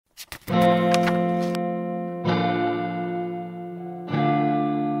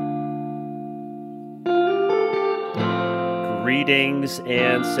Greetings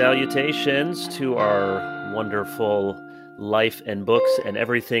and salutations to our wonderful Life and Books and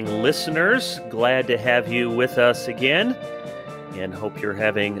Everything listeners. Glad to have you with us again, and hope you're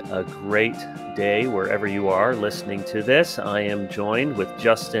having a great day wherever you are listening to this. I am joined with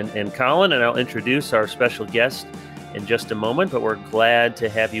Justin and Colin, and I'll introduce our special guest in just a moment, but we're glad to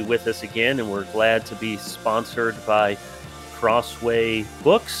have you with us again, and we're glad to be sponsored by Crossway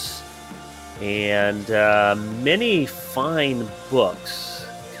Books. And many fine books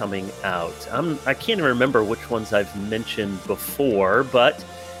coming out. I can't remember which ones I've mentioned before, but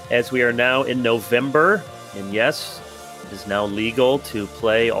as we are now in November, and yes, it is now legal to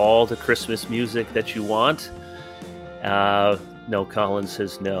play all the Christmas music that you want. No, Colin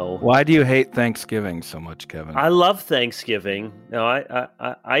says no. Why do you hate Thanksgiving so much, Kevin? I love Thanksgiving. No,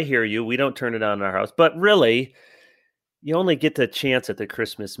 I hear you. We don't turn it on in our house. But really, you only get the chance at the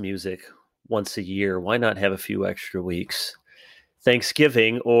Christmas music once a year. Why not have a few extra weeks?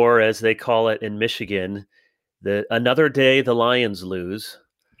 Thanksgiving, or as they call it in Michigan, another day the Lions lose.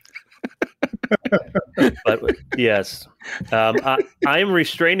 But yes, I'm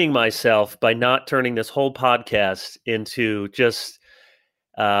restraining myself by not turning this whole podcast into just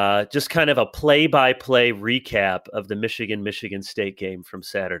kind of a play-by-play recap of the Michigan State game from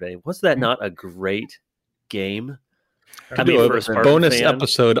Saturday. Was that not a great game? I mean, for a bonus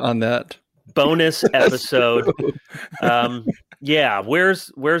episode on that. Bonus episode. Yeah,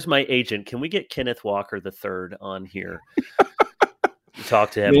 where's my agent? Can we get Kenneth Walker III on here?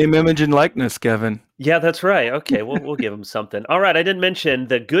 Talk to him. Name, image, and likeness, Kevin. Yeah, that's right. Okay, we'll give him something. All right, I didn't mention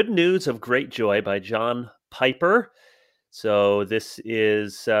The Good News of Great Joy by John Piper. So this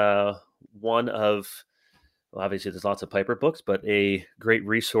is one of, well, obviously there's lots of Piper books, but a great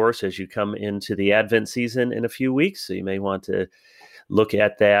resource as you come into the Advent season in a few weeks. So you may want to look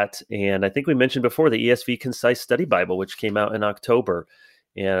at that. And I think we mentioned before the ESV Concise Study Bible, which came out in October,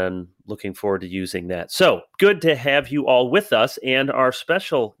 and looking forward to using that. So good to have you all with us. And our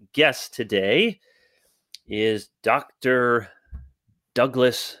special guest today is Dr.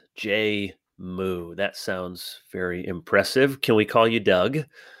 Douglas J. Moo. That sounds very impressive. Can we call you Doug?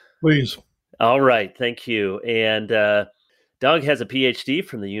 Please. All right. Thank you. And Doug has a PhD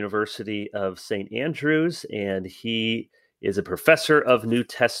from the University of St. Andrews, and he is a professor of New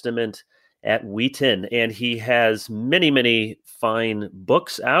Testament at Wheaton, and he has many, many fine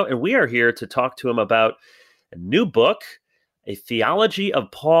books out. And we are here to talk to him about a new book, A Theology of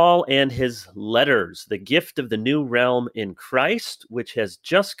Paul and His Letters, The Gift of the New Realm in Christ, which has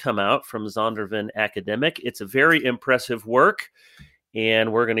just come out from Zondervan Academic. It's a very impressive work,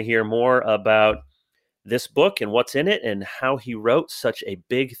 and we're going to hear more about this book and what's in it and how he wrote such a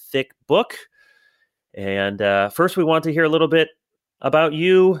big, thick book. And first, we want to hear a little bit about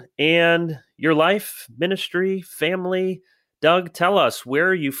you and your life, ministry, family. Doug, tell us, where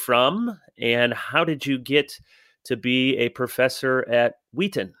are you from and how did you get to be a professor at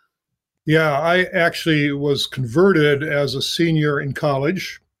Wheaton? Yeah, I actually was converted as a senior in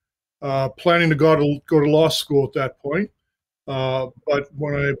college, planning to go to law school at that point. But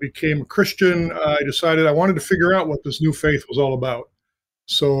when I became a Christian, I decided I wanted to figure out what this new faith was all about.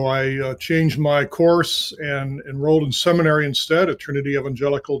 So I changed my course and enrolled in seminary instead at Trinity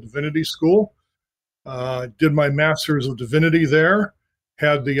Evangelical Divinity School. Did my Master's of Divinity there.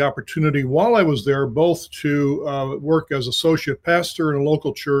 Had the opportunity while I was there both to work as associate pastor in a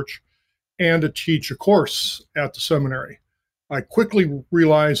local church and to teach a course at the seminary. I quickly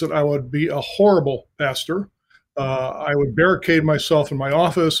realized that I would be a horrible pastor. I would barricade myself in my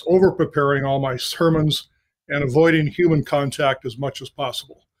office, over-preparing all my sermons and avoiding human contact as much as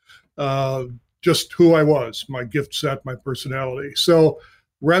possible. Just who I was, my gift set, my personality. So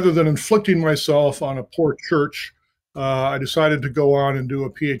rather than inflicting myself on a poor church, I decided to go on and do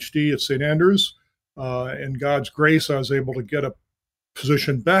a PhD at St. Andrews. In God's grace, I was able to get a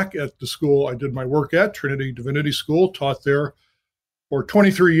position back at the school I did my work at, Trinity Divinity School, taught there for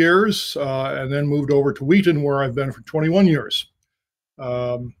 23 years, and then moved over to Wheaton, where I've been for 21 years.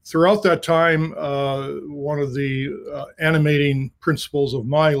 Throughout that time, one of the animating principles of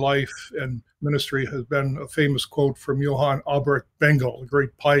my life and ministry has been a famous quote from Johann Albrecht Bengel, a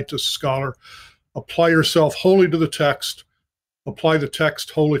great pietist scholar. Apply yourself wholly to the text, apply the text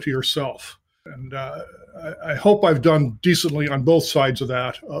wholly to yourself. And I hope I've done decently on both sides of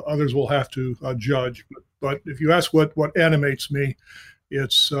that. Others will have to judge. But if you ask what animates me,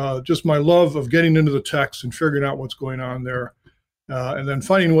 it's just my love of getting into the text and figuring out what's going on there. And then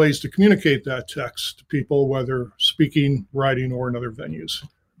finding ways to communicate that text to people, whether speaking, writing, or in other venues.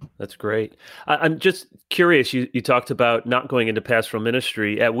 That's great. I'm just curious, you talked about not going into pastoral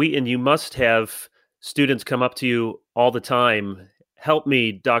ministry. At Wheaton, you must have students come up to you all the time. Help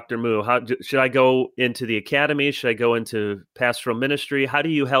me, Dr. Moo. Should I go into the academy? Should I go into pastoral ministry? How do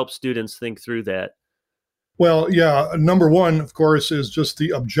you help students think through that? Well, yeah, number one, of course, is just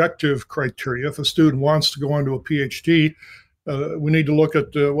the objective criteria. If a student wants to go into a PhD, we need to look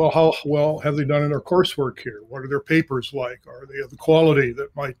at, how well have they done in their coursework here? What are their papers like? Are they of the quality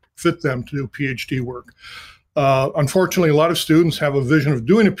that might fit them to do PhD work? Unfortunately, a lot of students have a vision of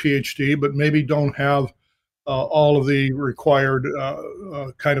doing a PhD, but maybe don't have all of the required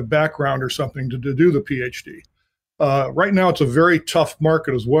kind of background or something to do the PhD. Right now, it's a very tough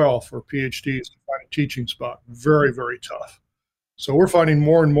market as well for PhDs to find a teaching spot. Very, very tough. So we're finding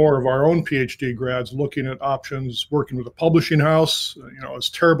more and more of our own PhD grads looking at options, working with a publishing house, as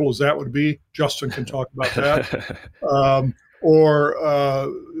terrible as that would be. Justin can talk about that.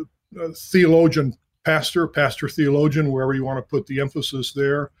 Or theologian, pastor theologian, wherever you want to put the emphasis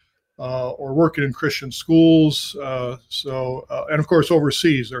there, or working in Christian schools. And of course,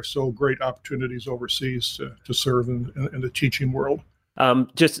 overseas, there are so great opportunities overseas to serve in the teaching world.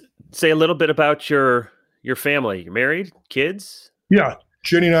 Just say a little bit about your family. You're married, kids? Yeah,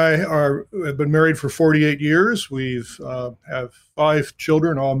 Jenny and I have been married for 48 years. We've have 5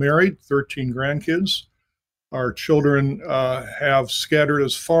 children, all married, 13 grandkids. Our children have scattered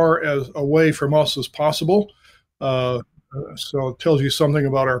as far away from us as possible. So it tells you something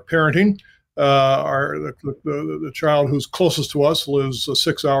about our parenting. The child who's closest to us lives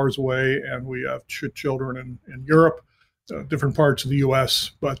 6 hours away, and we have children in Europe, different parts of the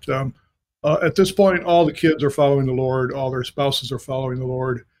U.S. But at this point, all the kids are following the Lord. All their spouses are following the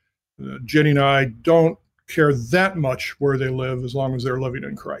Lord. Jenny and I don't care that much where they live as long as they're living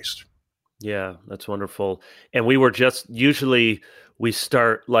in Christ. Yeah, that's wonderful. And usually we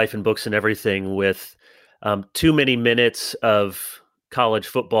start Life in Books and Everything with too many minutes of college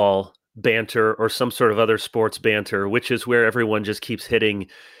football banter or some sort of other sports banter, which is where everyone just keeps hitting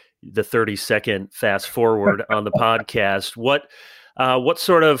the 30-second fast forward on the podcast. What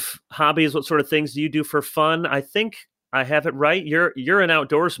sort of hobbies, what sort of things do you do for fun? I think I have it right. You're an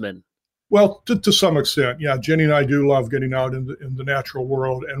outdoorsman. Well, to some extent, yeah. Jenny and I do love getting out in the natural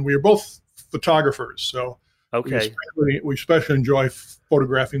world, and we are both photographers. So okay, we especially enjoy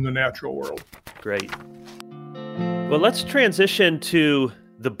photographing the natural world. Great. Well, let's transition to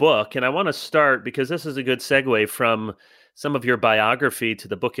the book, and I want to start because this is a good segue from some of your biography to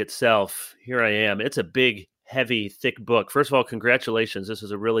the book itself. Here I am. It's a big, heavy, thick book. First of all, congratulations. This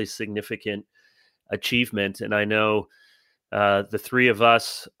is a really significant achievement. And I know the three of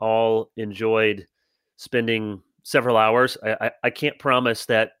us all enjoyed spending several hours. I can't promise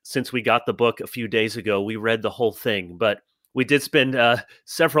that since we got the book a few days ago, we read the whole thing, but we did spend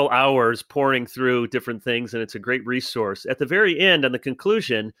several hours pouring through different things, and it's a great resource. At the very end, on the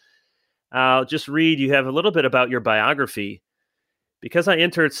conclusion, I'll just read, you have a little bit about your biography. Because I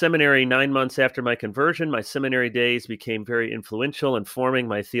entered seminary 9 months after my conversion, my seminary days became very influential in forming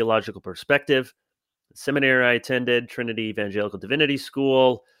my theological perspective. The seminary I attended, Trinity Evangelical Divinity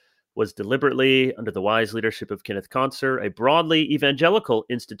School, was deliberately, under the wise leadership of Kenneth Conser, a broadly evangelical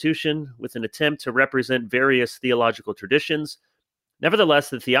institution with an attempt to represent various theological traditions. Nevertheless,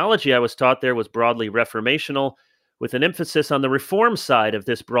 the theology I was taught there was broadly reformational, with an emphasis on the reform side of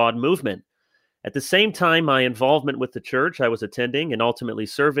this broad movement. At the same time, my involvement with the church I was attending and ultimately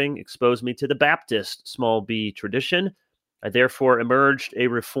serving exposed me to the Baptist, small b, tradition. I therefore emerged a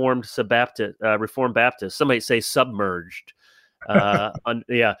Reformed Baptist. Some might say submerged.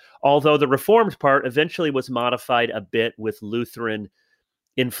 Although the Reformed part eventually was modified a bit with Lutheran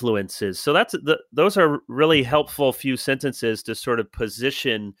influences. So those are really helpful few sentences to sort of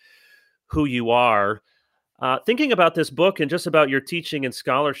position who you are. Thinking about this book and just about your teaching and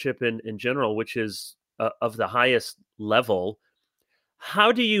scholarship in general, which is of the highest level,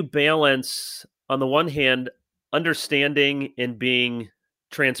 how do you balance, on the one hand, understanding and being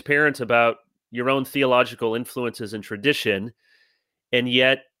transparent about your own theological influences and tradition, and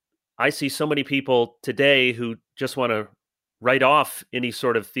yet I see so many people today who just want to write off any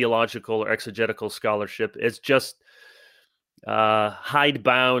sort of theological or exegetical scholarship as just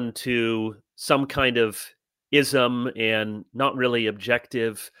hidebound to some kind of ism and not really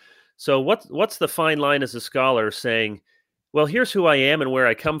objective. So what's the fine line as a scholar saying, well, here's who I am and where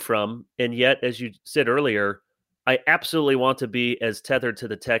I come from, and yet, as you said earlier, I absolutely want to be as tethered to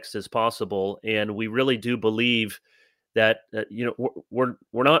the text as possible, and we really do believe that we're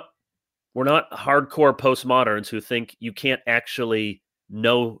not hardcore postmoderns who think you can't actually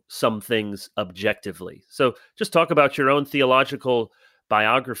know some things objectively. So just talk about your own theological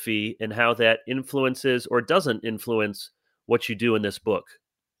biography and how that influences or doesn't influence what you do in this book.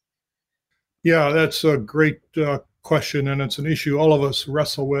 Yeah, that's a great question, and it's an issue all of us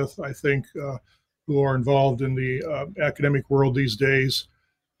wrestle with, I think, who are involved in the academic world these days.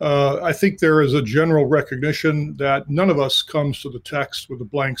 I think there is a general recognition that none of us comes to the text with a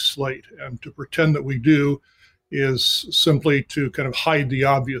blank slate, and to pretend that we do is simply to kind of hide the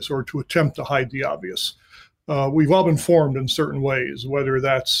obvious or to attempt to hide the obvious. We've all been formed in certain ways, whether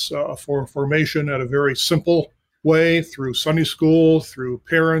that's for formation at a very simple way through Sunday school, through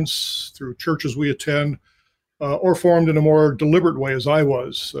parents, through churches we attend, or formed in a more deliberate way as I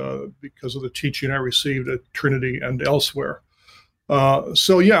was because of the teaching I received at Trinity and elsewhere.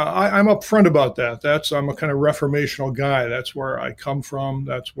 So yeah, I'm upfront about that. I'm a kind of reformational guy. That's where I come from.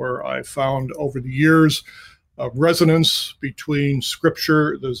 That's where I found over the years resonance between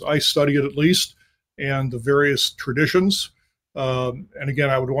Scripture, as I study it at least, and the various traditions. And again,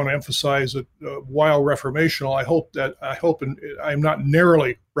 I would want to emphasize that while reformational, I'm not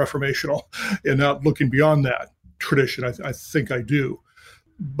narrowly reformational and not looking beyond that tradition. I think I do.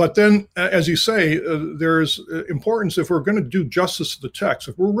 But then, as you say, there's importance if we're going to do justice to the text.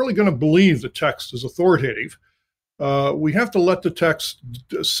 If we're really going to believe the text is authoritative, we have to let the text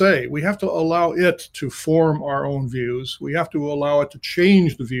say. We have to allow it to form our own views. We have to allow it to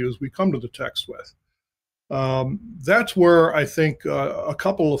change the views we come to the text with. That's where I think a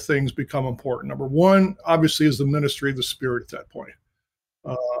couple of things become important. Number one, obviously, is the ministry of the Spirit at that point.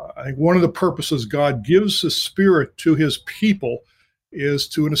 I think one of the purposes God gives His Spirit to His people is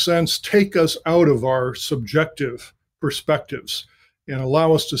to, in a sense, take us out of our subjective perspectives and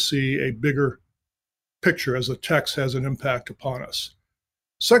allow us to see a bigger picture as the text has an impact upon us.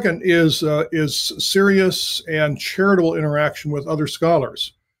 Second is serious and charitable interaction with other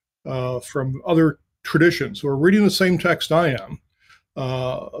scholars from other traditions who are reading the same text I am,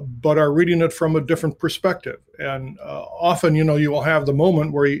 but are reading it from a different perspective. And often, you will have the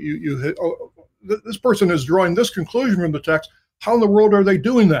moment where you hit, this person is drawing this conclusion from the text. How in the world are they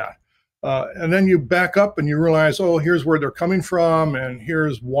doing that? And then you back up and you realize, oh, here's where they're coming from, and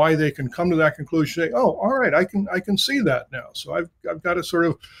here's why they can come to that conclusion. Say, oh, all right, I can see that now. So I've got to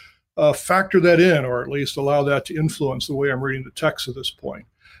sort of factor that in, or at least allow that to influence the way I'm reading the text at this point.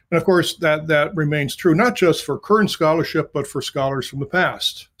 And of course, that remains true, not just for current scholarship, but for scholars from the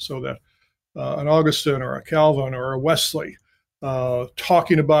past. So that an Augustine or a Calvin or a Wesley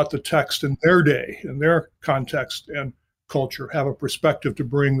talking about the text in their day, in their context and culture, have a perspective to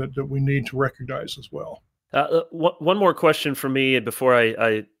bring that we need to recognize as well. One more question for me before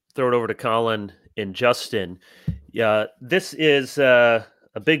I throw it over to Colin and Justin. This is a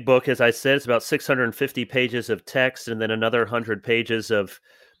big book, as I said. It's about 650 pages of text and then another 100 pages of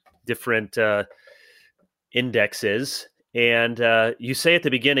different indexes. And you say at the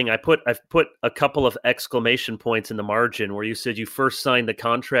beginning, I've put a couple of exclamation points in the margin where you said you first signed the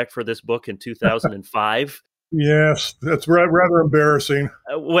contract for this book in 2005. Yes, that's rather embarrassing.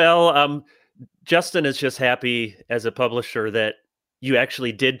 Justin is just happy as a publisher that you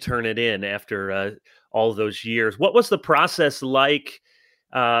actually did turn it in after all those years. What was the process like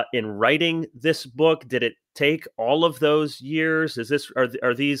in writing this book? Did it take all of those years?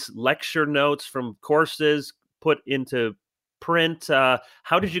 Are these lecture notes from courses put into print?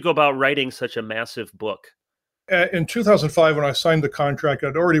 How did you go about writing such a massive book? In 2005, when I signed the contract,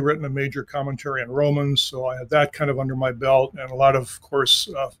 I'd already written a major commentary on Romans, so I had that kind of under my belt, and a lot of course,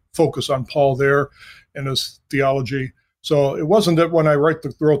 focus on Paul there and his theology. So it wasn't that when I wrote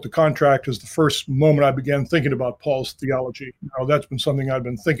the contract is the first moment I began thinking about Paul's theology. That's been something I've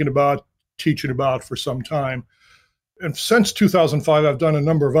been thinking about, teaching about for some time. And since 2005, I've done a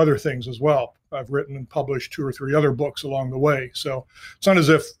number of other things as well. I've written and published 2 or 3 other books along the way. So it's not as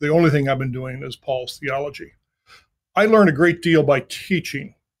if the only thing I've been doing is Paul's theology. I learned a great deal by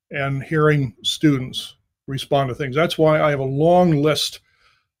teaching and hearing students respond to things. That's why I have a long list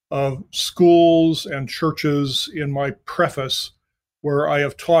of schools and churches in my preface where I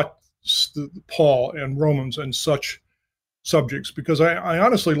have taught Paul and Romans and such subjects, because I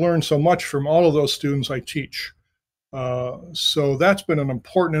honestly learned so much from all of those students I teach. So that's been an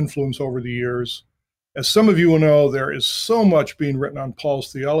important influence over the years. As some of you will know, there is so much being written on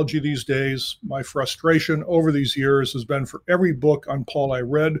Paul's theology these days. My frustration over these years has been for every book on Paul I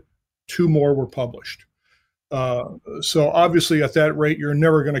read, 2 more were published. So obviously at that rate, you're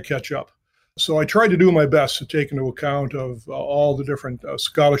never going to catch up. So I tried to do my best to take into account of all the different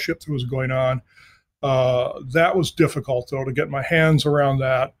scholarship that was going on. That was difficult, though, to get my hands around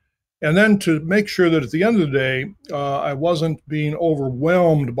that. And then to make sure that at the end of the day, I wasn't being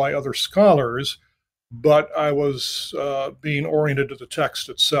overwhelmed by other scholars, but I was being oriented to the text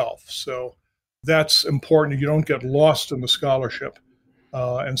itself. So that's important. You don't get lost in the scholarship.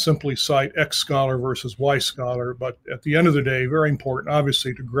 and simply cite X scholar versus Y scholar. But at the end of the day, very important,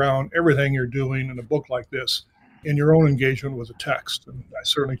 obviously, to ground everything you're doing in a book like this in your own engagement with the text. And I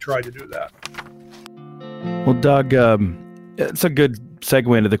certainly try to do that. Well, Doug, it's a good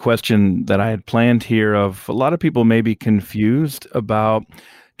segue into the question that I had planned here of a lot of people may be confused about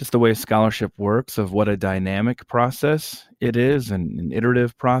just the way scholarship works, of what a dynamic process it is and an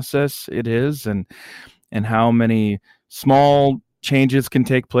iterative process it is, and how many small changes can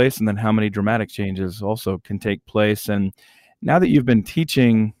take place and then how many dramatic changes also can take place. And now that you've been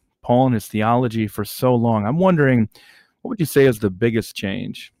teaching Paul and his theology for so long, I'm wondering, what would you say is the biggest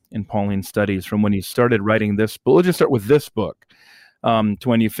change in Pauline studies from when you started writing this book? We'll just start with this book to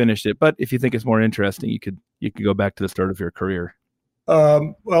when you finished it. But if you think it's more interesting, you could go back to the start of your career. Let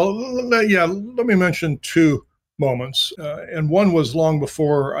me mention two moments. And one was long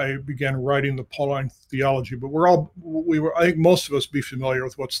before I began writing the Pauline theology, but I think most of us be familiar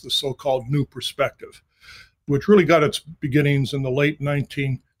with what's the so-called New Perspective, which really got its beginnings in the late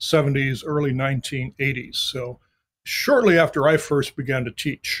 1970s, early 1980s. So shortly after I first began to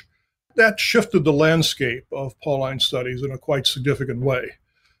teach, that shifted the landscape of Pauline studies in a quite significant way.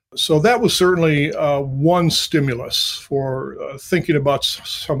 So that was certainly one stimulus for thinking about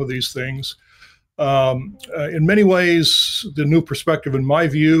some of these things. In many ways, the New Perspective, in my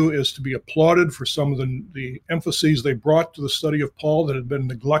view, is to be applauded for some of the emphases they brought to the study of Paul that had been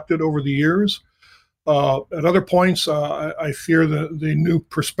neglected over the years. At other points, I fear that the New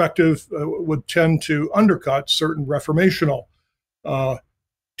Perspective would tend to undercut certain reformational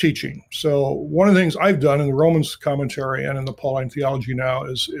teaching. So one of the things I've done in the Romans commentary and in the Pauline theology now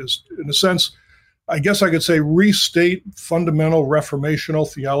is in a sense, I guess I could say, restate fundamental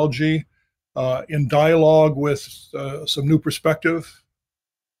reformational theology in dialogue with some New Perspective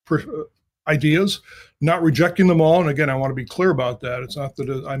ideas, not rejecting them all. And again, I want to be clear about that. It's not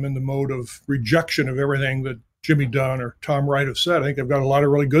that I'm in the mode of rejection of everything that Jimmy Dunn or Tom Wright have said. I think I've got a lot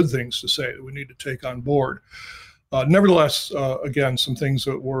of really good things to say that we need to take on board. Nevertheless, again, some things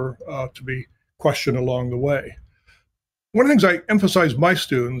that were to be questioned along the way. One of the things I emphasize my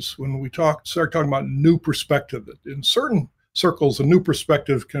students when we start talking about New Perspective, that in certain circles, a New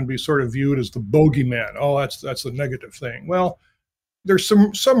Perspective can be sort of viewed as the bogeyman. Oh, that's the negative thing. Well, there's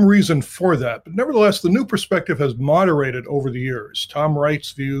some reason for that, but nevertheless, the New Perspective has moderated over the years. Tom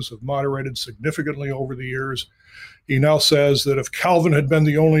Wright's views have moderated significantly over the years. He now says that if Calvin had been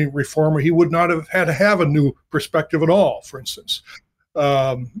the only reformer, he would not have had to have a New Perspective at all, for instance.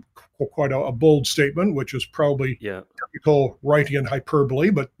 Quite a bold statement, which is probably typical Wrightian hyperbole,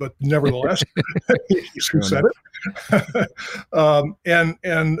 but nevertheless, he's who said it.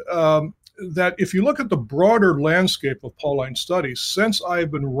 That if you look at the broader landscape of Pauline studies, since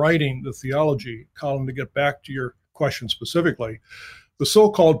I've been writing the theology column, to get back to your question specifically, the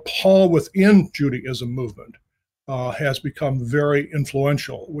so-called Paul within Judaism movement has become very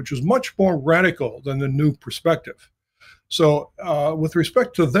influential, which is much more radical than the New Perspective. So with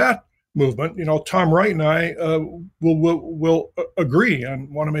respect to that movement, Tom Wright and I will agree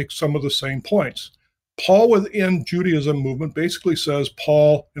and want to make some of the same points. Paul within Judaism movement basically says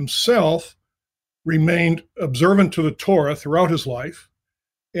Paul himself remained observant to the Torah throughout his life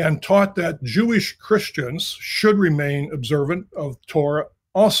and taught that Jewish Christians should remain observant of Torah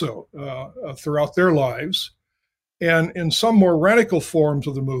also throughout their lives. And in some more radical forms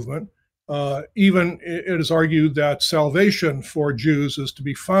of the movement, even it is argued that salvation for Jews is to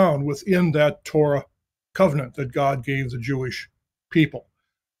be found within that Torah covenant that God gave the Jewish people.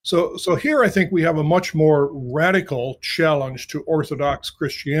 So here I think we have a much more radical challenge to Orthodox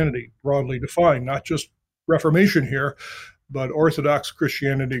Christianity, broadly defined, not just Reformation here, but Orthodox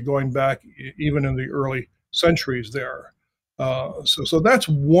Christianity going back even in the early centuries there. So that's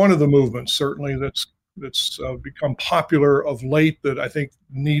one of the movements, certainly, that's become popular of late that I think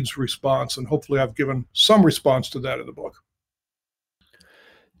needs response, and hopefully I've given some response to that in the book.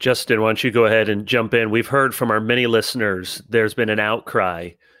 Justin, why don't you go ahead and jump in? We've heard from our many listeners, there's been an outcry.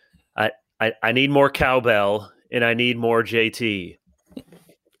 I need more cowbell and I need more JT.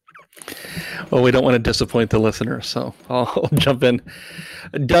 Well, we don't want to disappoint the listener, so I'll jump in.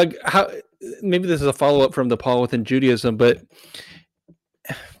 Doug, maybe this is a follow-up from the Paul within Judaism, but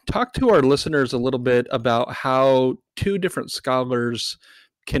talk to our listeners a little bit about how two different scholars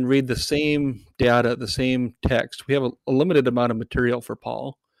can read the same data, the same text. We have a limited amount of material for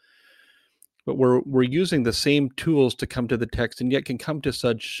Paul, but we're using the same tools to come to the text, and yet can come to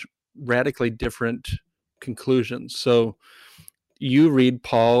such radically different conclusions. So you read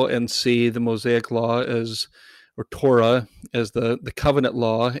Paul and see the Mosaic Law as or Torah as the covenant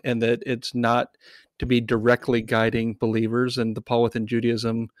law, and that it's not to be directly guiding believers. And the Paul within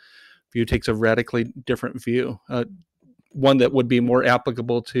Judaism view takes a radically different view, one that would be more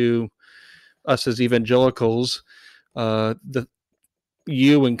applicable to us as evangelicals.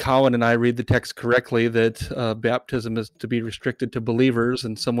 You and Colin and I read the text correctly that baptism is to be restricted to believers,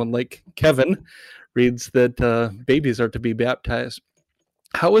 and someone like Kevin reads that babies are to be baptized.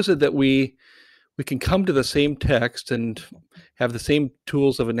 How is it that we can come to the same text and have the same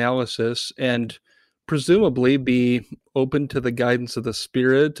tools of analysis and presumably be open to the guidance of the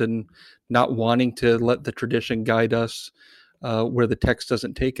Spirit and not wanting to let the tradition guide us where the text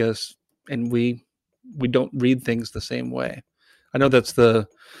doesn't take us, and we don't read things the same way? I know that's a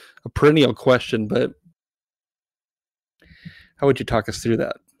perennial question, but how would you talk us through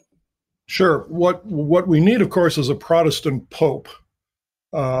that? Sure. What we need, of course, is a Protestant pope.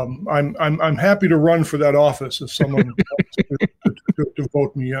 I'm happy to run for that office if someone wants to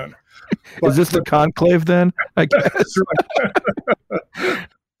vote me in. Is this the conclave then? I guess.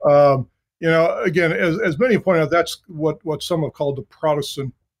 Again, as many pointed out, that's what some have called the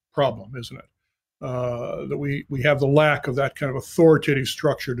Protestant problem, isn't it? That we have the lack of that kind of authoritative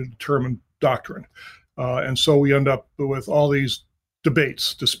structure to determine doctrine. And so we end up with all these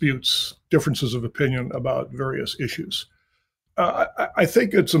debates, disputes, differences of opinion about various issues. I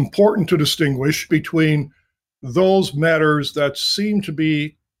think it's important to distinguish between those matters that seem to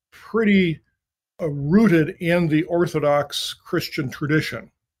be pretty rooted in the Orthodox Christian tradition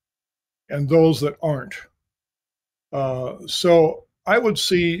and those that aren't. So I would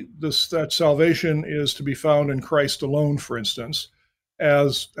see that salvation is to be found in Christ alone, for instance,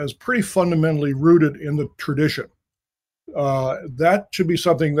 as pretty fundamentally rooted in the tradition. That should be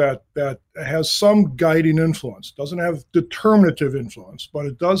something that has some guiding influence. Doesn't have determinative influence, but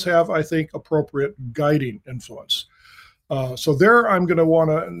it does have, I think, appropriate guiding influence. So there, I'm not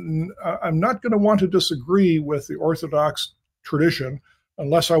going to want to disagree with the Orthodox tradition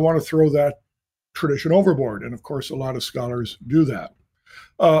unless I want to throw that tradition overboard. And of course, a lot of scholars do that.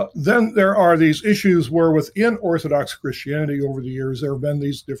 Then there are these issues where within Orthodox Christianity over the years, there have been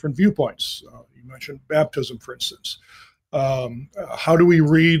these different viewpoints. You mentioned baptism, for instance. How do we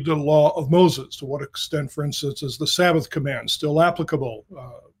read the law of Moses? To what extent, for instance, is the Sabbath command still applicable?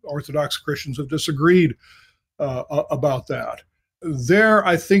 Orthodox Christians have disagreed about that. There,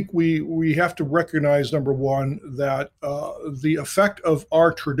 I think we have to recognize, number one, that the effect of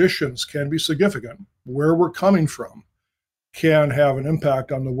our traditions can be significant. Where we're coming from can have an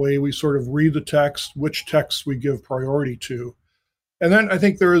impact on the way we sort of read the text, which texts we give priority to. And then I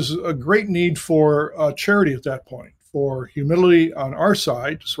think there is a great need for charity at that point, for humility on our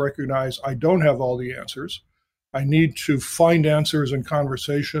side, to recognize I don't have all the answers. I need to find answers in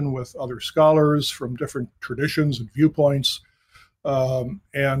conversation with other scholars from different traditions and viewpoints.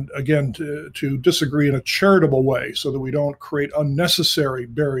 And again, to disagree in a charitable way so that we don't create unnecessary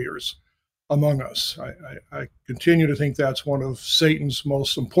barriers among us. I continue to think that's one of Satan's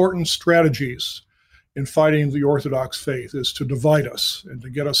most important strategies in fighting the Orthodox faith, is to divide us and to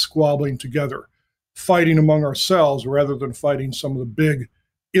get us squabbling together, fighting among ourselves rather than fighting some of the big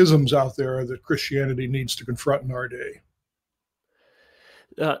isms out there that Christianity needs to confront in our day.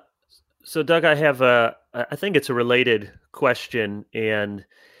 So Doug, I think it's a related question, and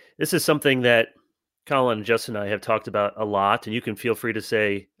this is something that Colin and Justin and I have talked about a lot, and you can feel free to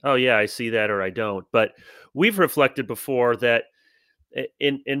say, oh yeah, I see that, or I don't. But we've reflected before that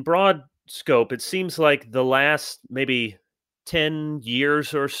in broad scope, it seems like the last maybe 10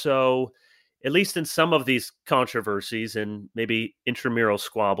 years or so, at least in some of these controversies and maybe intramural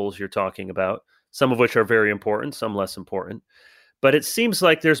squabbles you're talking about, some of which are very important, some less important. But it seems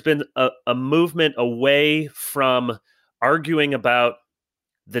like there's been a movement away from arguing about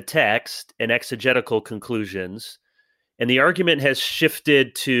the text and exegetical conclusions, and the argument has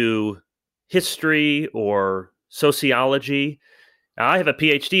shifted to history or sociology. Now, I have a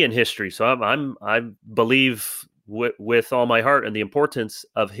PhD in history, so I believe with all my heart in the importance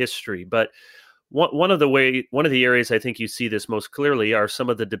of history. But one of the areas I think you see this most clearly are some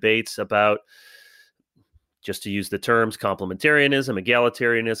of the debates about, just to use the terms, complementarianism,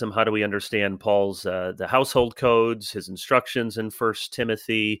 egalitarianism. How do we understand Paul's the household codes, his instructions in 1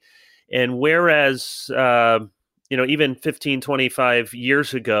 Timothy? And whereas, even 15, 25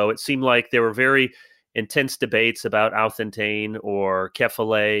 years ago, it seemed like there were very intense debates about authentane or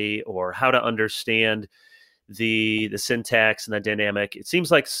kephale, or how to understand the syntax and the dynamic. It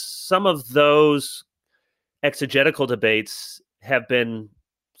seems like some of those exegetical debates have been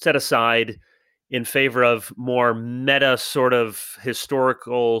set aside in favor of more meta sort of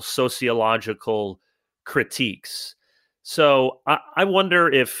historical, sociological critiques. So I wonder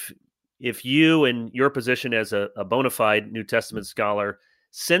if you, in your position as a bona fide New Testament scholar,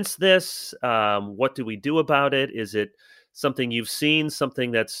 sense this. What do we do about it? Is it something you've seen,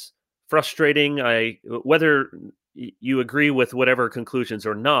 something that's frustrating? Whether you agree with whatever conclusions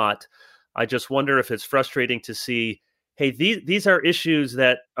or not, I just wonder if it's frustrating to see, hey, these are issues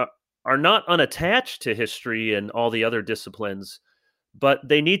that are not unattached to history and all the other disciplines, but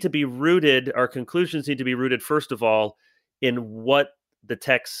they need to be rooted. Our conclusions need to be rooted, first of all, in what the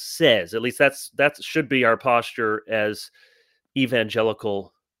text says. At least that should be our posture as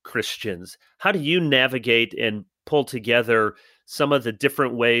evangelical Christians. How do you navigate and pull together some of the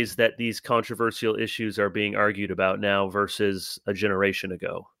different ways that these controversial issues are being argued about now versus a generation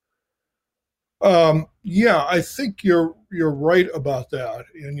ago? Yeah, I think you're right about that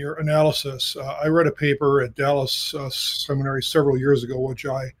in your analysis. I read a paper at Dallas Seminary several years ago, which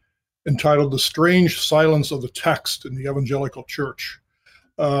I entitled "The Strange Silence of the Text in the Evangelical Church,"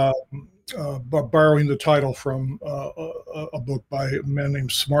 borrowing the title from a book by a man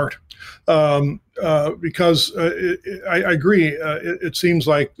named Smart. Because I agree, it seems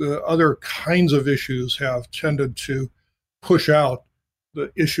like the other kinds of issues have tended to push out the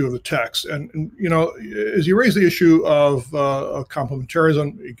issue of the text. And as you raise the issue of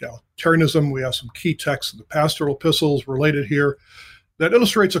complementarism, egalitarianism, we have some key texts in the pastoral epistles related here that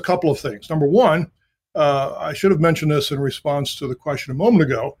illustrates a couple of things. Number one, I should have mentioned this in response to the question a moment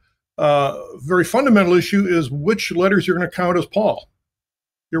ago. Very fundamental issue is which letters you're going to count as Paul.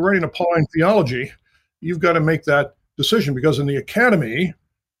 You're writing a Pauline theology, you've got to make that decision, because in the academy,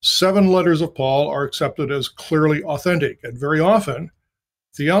 7 letters of Paul are accepted as clearly authentic. And very often,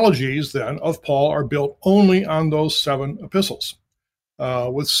 theologies then of Paul are built only on those 7 epistles,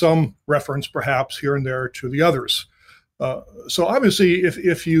 with some reference perhaps here and there to the others. So obviously,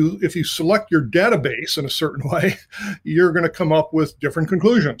 if you select your database in a certain way, you're going to come up with different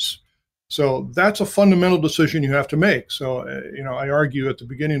conclusions. So that's a fundamental decision you have to make. So I argue at the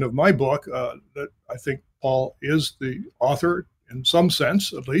beginning of my book that I think Paul is the author, in some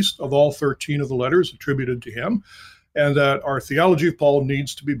sense, at least, of all 13 of the letters attributed to him, and that our theology of Paul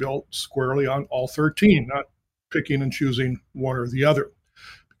needs to be built squarely on all 13, not picking and choosing one or the other.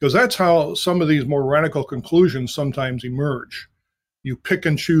 Because that's how some of these more radical conclusions sometimes emerge. You pick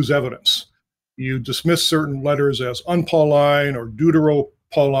and choose evidence. You dismiss certain letters as un-Pauline or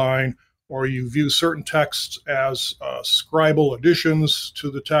deutero-Pauline, or you view certain texts as scribal additions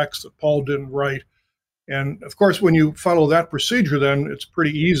to the text that Paul didn't write. And of course, when you follow that procedure, then it's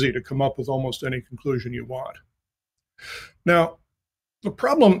pretty easy to come up with almost any conclusion you want. Now, the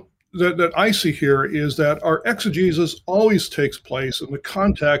problem that I see here is that our exegesis always takes place in the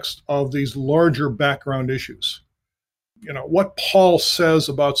context of these larger background issues. What Paul says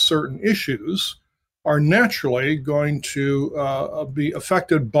about certain issues are naturally going to be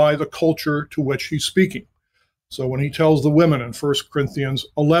affected by the culture to which he's speaking. So when he tells the women in 1 Corinthians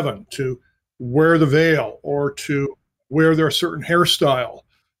 11 to wear the veil or to wear their certain hairstyle,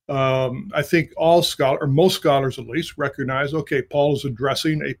 I think all scholars, or most scholars at least, recognize, okay, Paul is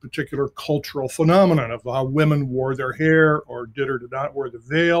addressing a particular cultural phenomenon of how women wore their hair or did or did not wear the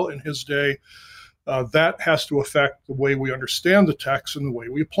veil in his day. That has to affect the way we understand the text and the way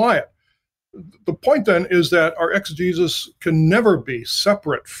we apply it. The point then is that our exegesis can never be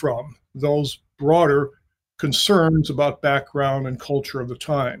separate from those broader concerns about background and culture of the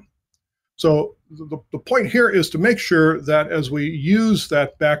time. So the point here is to make sure that as we use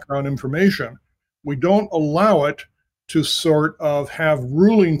that background information, we don't allow it to sort of have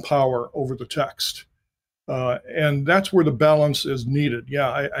ruling power over the text. And that's where the balance is needed.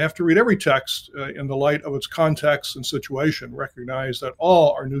 Yeah, I have to read every text in the light of its context and situation, recognize that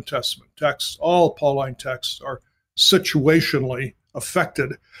all our New Testament texts, all Pauline texts are situationally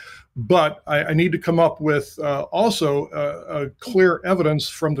affected. But I need to come up with also a clear evidence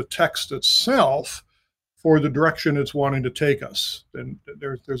from the text itself for the direction it's wanting to take us. And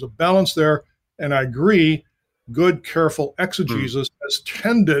there's a balance there. And I agree, good, careful exegesis has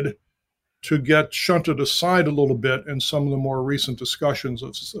tended to get shunted aside a little bit in some of the more recent discussions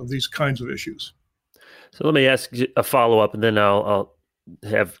of these kinds of issues. So let me ask a follow-up, and then I'll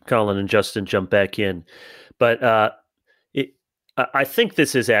have Colin and Justin jump back in. But I think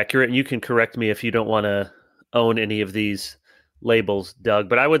this is accurate, and you can correct me if you don't want to own any of these labels, Doug.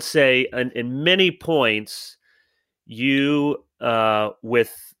 But I would say in many points, you,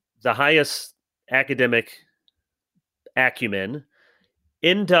 with the highest academic acumen,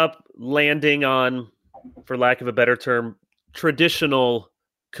 end up landing on, for lack of a better term, traditional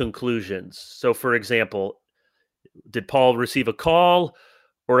conclusions. So, for example, did Paul receive a call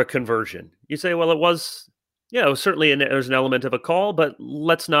or a conversion? you say, well, it was, certainly there's an element of a call, but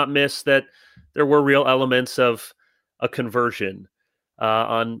let's not miss that there were real elements of a conversion.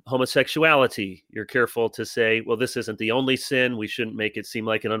 On homosexuality, you're careful to say, well, this isn't the only sin. We shouldn't make it seem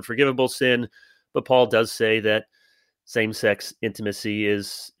like an unforgivable sin. But Paul does say that same-sex intimacy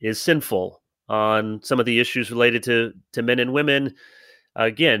is sinful. On some of the issues related to men and women,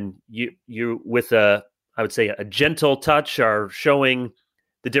 again, you with I would say a gentle touch are showing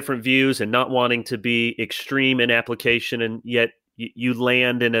the different views and not wanting to be extreme in application, and yet you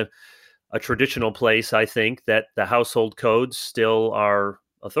land in a traditional place. I think that the household codes still are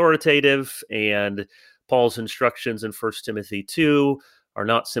authoritative, and Paul's instructions in 1 Timothy 2 are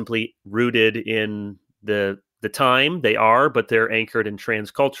not simply rooted in the time. They are, but they're anchored in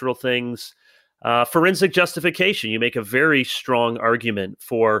transcultural things. Forensic justification. You make a very strong argument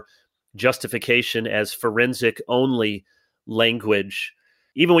for justification as forensic only language.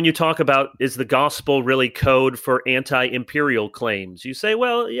 Even when you talk about, is the gospel really code for anti-imperial claims? You say,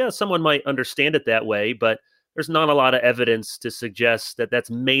 well, yeah, someone might understand it that way, but there's not a lot of evidence to suggest that that's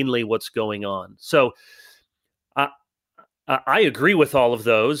mainly what's going on. So I agree with all of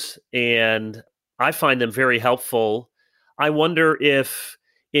those, and I find them very helpful. I wonder if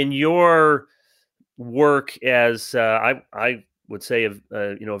in your work as, I would say, a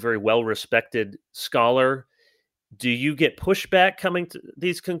very well-respected scholar, do you get pushback coming to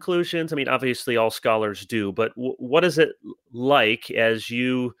these conclusions? I mean, obviously all scholars do, but what is it like as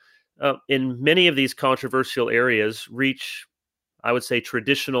you, in many of these controversial areas, reach, I would say,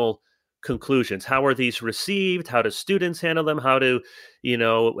 traditional conclusions? How are these received? How do students handle them? How do,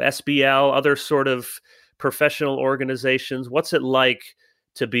 SBL, other sort of professional organizations? What's it like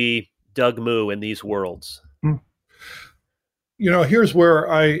to be Doug Moo in these worlds? Here's where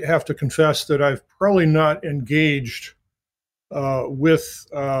I have to confess that I've probably not engaged with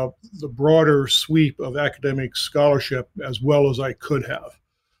the broader sweep of academic scholarship as well as I could have.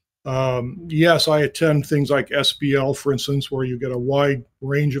 Yes, I attend things like SBL, for instance, where you get a wide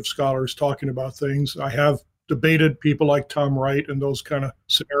range of scholars talking about things. I have debated people like Tom Wright and those kind of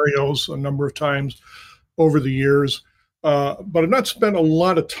scenarios a number of times over the years, but I've not spent a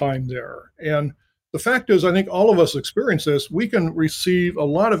lot of time there. And the fact is, I think all of us experience this. We can receive a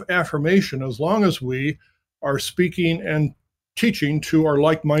lot of affirmation as long as we are speaking and teaching to our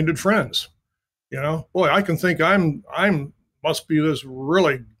like-minded friends. Boy, I can think I'm must be this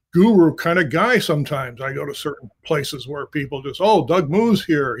really guru kind of guy sometimes. I go to certain places where people just, oh, Doug Moo's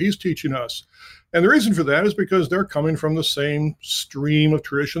here, he's teaching us. And the reason for that is because they're coming from the same stream of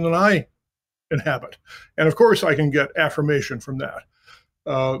tradition that I inhabit. And of course, I can get affirmation from that.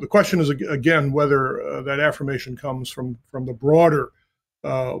 The question is, again, whether that affirmation comes from the broader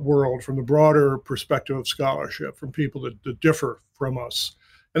world, from the broader perspective of scholarship, from people that differ from us.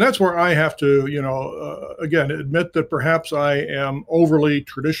 And that's where I have to, again, admit that perhaps I am overly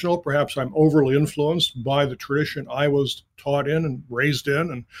traditional, perhaps I'm overly influenced by the tradition I was taught in and raised in,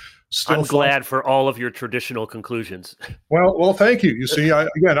 and still. I'm glad for all of your traditional conclusions. Well, thank you. You see,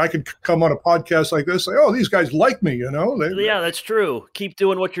 I could come on a podcast like this, say, oh, these guys like me, Yeah, that's true. Keep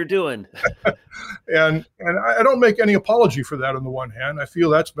doing what you're doing. and I don't make any apology for that on the one hand. I feel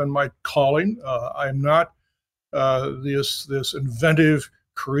that's been my calling. I'm not this inventive,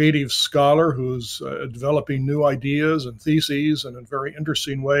 creative scholar who's developing new ideas and theses and in very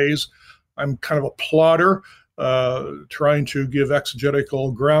interesting ways. I'm kind of a plodder, trying to give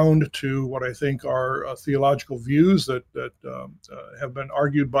exegetical ground to what I think are theological views that have been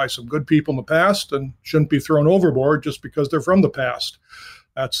argued by some good people in the past and shouldn't be thrown overboard just because they're from the past.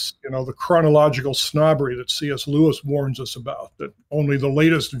 That's, the chronological snobbery that C.S. Lewis warns us about, that only the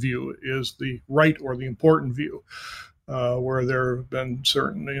latest view is the right or the important view. Where there have been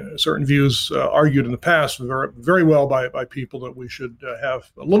certain views argued in the past very, very well by people that we should have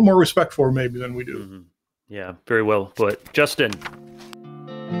a little more respect for maybe than we do. Mm-hmm. Yeah, very well put. Justin.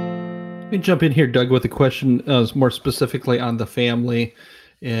 Let me jump in here, Doug, with a question more specifically on the family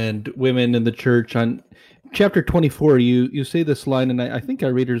and women in the church. On chapter 24, you say this line, and I think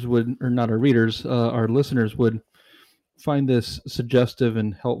our readers would, or not our readers, our listeners would find this suggestive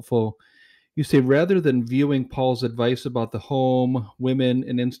and helpful. You say, rather than viewing Paul's advice about the home, women,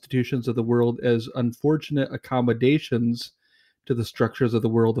 and institutions of the world as unfortunate accommodations to the structures of the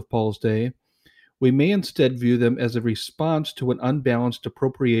world of Paul's day, we may instead view them as a response to an unbalanced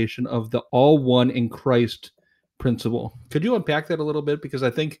appropriation of the all one in Christ principle. Could you unpack that a little bit? Because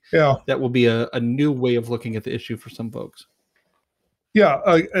I think that will be a new way of looking at the issue for some folks. Yeah,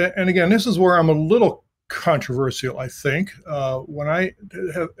 and again, this is where I'm a little controversial, I think. When I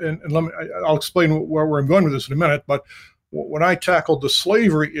have, and I'll explain where I'm going with this in a minute, but when I tackled the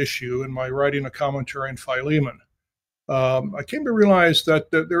slavery issue in my writing a commentary on Philemon, I came to realize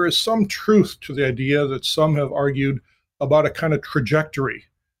that there is some truth to the idea that some have argued about a kind of trajectory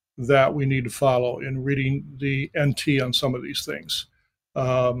that we need to follow in reading the NT on some of these things.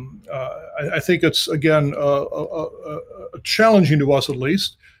 I think it's, again, challenging to us at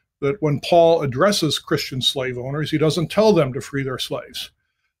least, that when Paul addresses Christian slave owners, he doesn't tell them to free their slaves.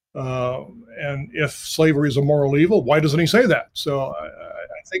 And if slavery is a moral evil, why doesn't he say that? So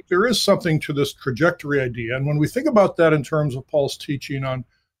I think there is something to this trajectory idea. And when we think about that in terms of Paul's teaching on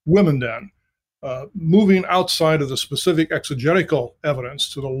women then, moving outside of the specific exegetical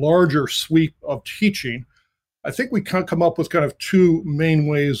evidence to the larger sweep of teaching, I think we can come up with kind of two main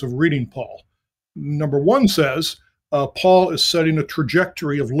ways of reading Paul. Number one says, Paul is setting a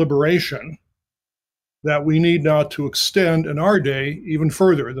trajectory of liberation that we need now to extend in our day even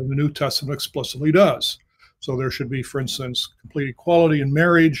further than the New Testament explicitly does. So there should be, for instance, complete equality in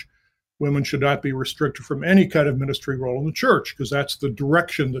marriage. Women should not be restricted from any kind of ministry role in the church, because that's the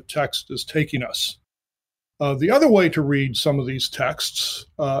direction the text is taking us. The other way to read some of these texts,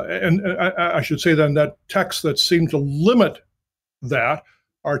 and I should say then that texts that seem to limit that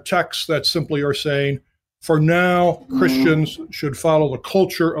are texts that simply are saying, for now, Christians should follow the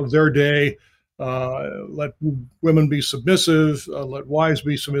culture of their day. Let women be submissive, let wives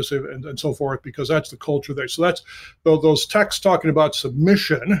be submissive, and so forth, because that's the culture there. So that's those texts talking about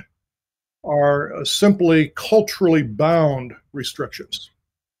submission are simply culturally bound restrictions.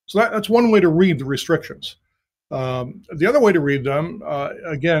 So that's one way to read the restrictions. The other way to read them,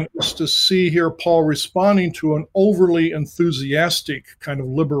 again, is to see here Paul responding to an overly enthusiastic kind of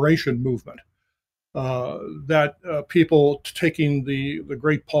liberation movement. That people taking the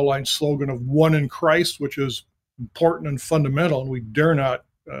great Pauline slogan of one in Christ, which is important and fundamental, and we dare not,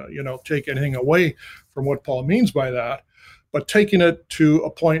 take anything away from what Paul means by that, but taking it to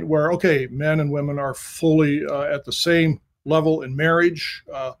a point where, okay, men and women are fully at the same level in marriage.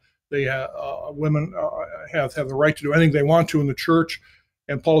 Women have the right to do anything they want to in the church.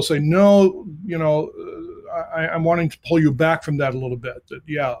 And Paul is saying, no, I'm wanting to pull you back from that a little bit. That,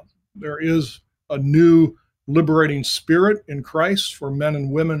 yeah, there is a new liberating spirit in Christ for men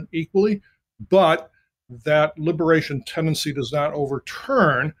and women equally, but that liberation tendency does not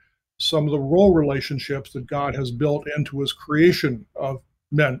overturn some of the role relationships that God has built into his creation of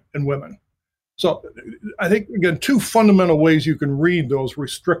men and women. So I think, again, two fundamental ways you can read those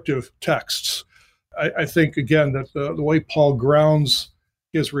restrictive texts. I think, again, that the way Paul grounds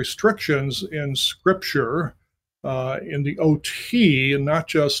his restrictions in Scripture, in the OT, and not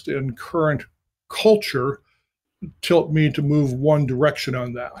just in current culture, tilt me to move one direction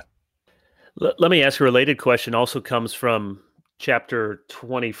on that. Let me ask a related question. Also comes from chapter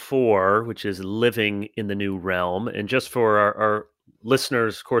 24, which is living in the new realm. And just for our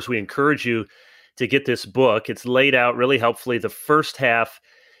listeners, of course, we encourage you to get this book. It's laid out really helpfully. The first half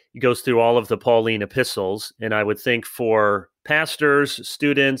goes through all of the Pauline epistles. And I would think for pastors,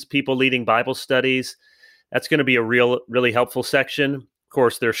 students, people leading Bible studies, that's going to be a really helpful section. Of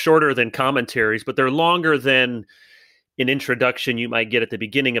course, they're shorter than commentaries, but they're longer than an introduction you might get at the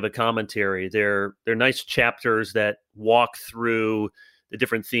beginning of a commentary. They're nice chapters that walk through the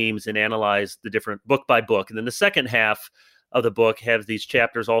different themes and analyze the different book by book. And then the second half of the book have these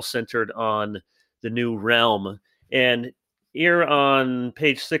chapters all centered on the new realm. And here on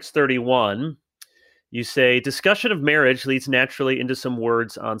page 631, you say, discussion of marriage leads naturally into some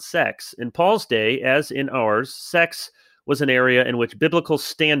words on sex. In Paul's day, as in ours, sex was an area in which biblical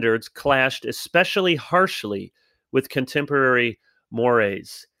standards clashed especially harshly with contemporary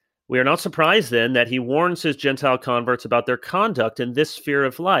mores. We are not surprised then that he warns his Gentile converts about their conduct in this sphere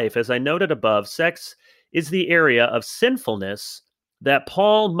of life. As I noted above, sex is the area of sinfulness that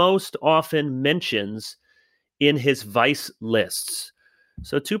Paul most often mentions in his vice lists.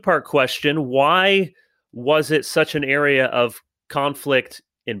 So, two-part question. Why was it such an area of conflict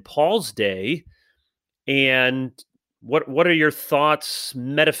in Paul's day? And what are your thoughts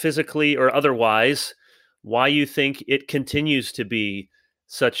metaphysically or otherwise, why you think it continues to be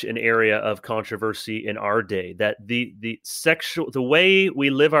such an area of controversy in our day? That the way we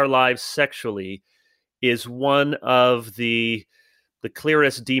live our lives sexually is one of the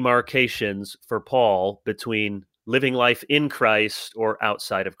clearest demarcations for Paul between living life in Christ or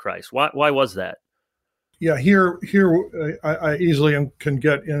outside of Christ. Why was that? Yeah, here I easily can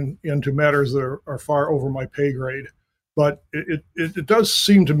get into matters that are far over my pay grade, but it does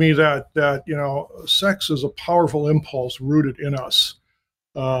seem to me that sex is a powerful impulse rooted in us,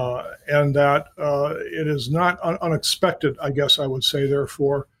 and that it is not unexpected, I guess I would say,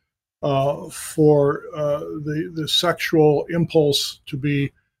 therefore, for the sexual impulse to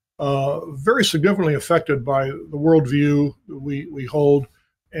be very significantly affected by the worldview we hold.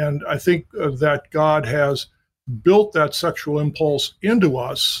 And I think that God has built that sexual impulse into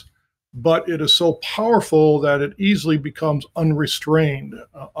us, but it is so powerful that it easily becomes unrestrained,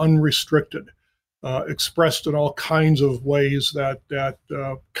 unrestricted, expressed in all kinds of ways that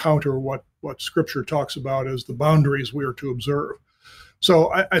counter what Scripture talks about as the boundaries we are to observe.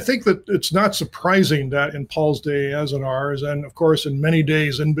 So I think that it's not surprising that in Paul's day, as in ours, and of course in many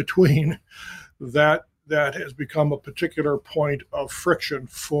days in between, that has become a particular point of friction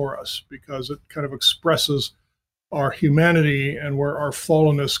for us, because it kind of expresses our humanity and where our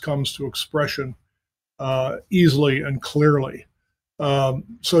fallenness comes to expression easily and clearly.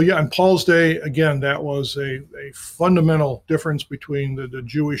 So yeah, in Paul's day, again, that was a fundamental difference between the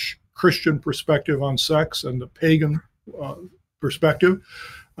Jewish Christian perspective on sex and the pagan perspective.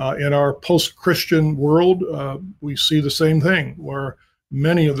 In our post-Christian world, we see the same thing, where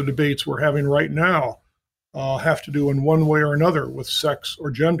many of the debates we're having right now have to do in one way or another with sex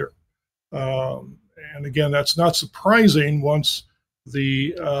or gender. And again, that's not surprising once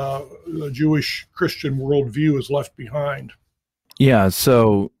the Jewish Christian worldview is left behind. Yeah.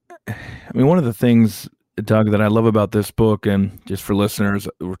 So, I mean, one of the things, Doug, that I love about this book, and just for listeners,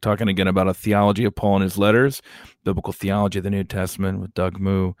 we're talking again about a theology of Paul and his letters, biblical theology of the New Testament with Doug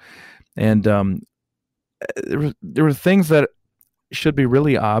Moo. And there were things that should be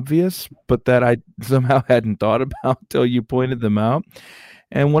really obvious, but that I somehow hadn't thought about until you pointed them out.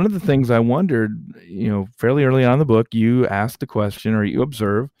 And one of the things I wondered, fairly early on in the book, you asked the question, or you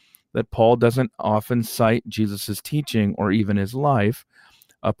observe, that Paul doesn't often cite Jesus's teaching or even his life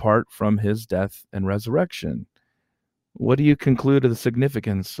apart from his death and resurrection. What do you conclude of the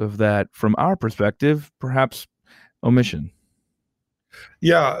significance of that from our perspective, perhaps omission?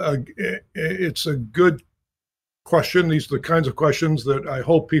 Yeah, it's a good question. These are the kinds of questions that I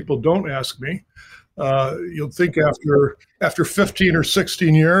hope people don't ask me. You'll think after 15 or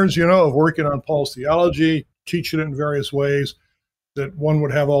 16 years, of working on Paul's theology, teaching it in various ways, that one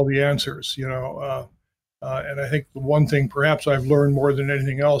would have all the answers, and I think the one thing perhaps I've learned more than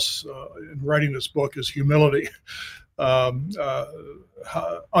anything else in writing this book is humility.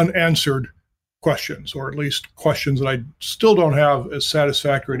 Unanswered questions, or at least questions that I still don't have as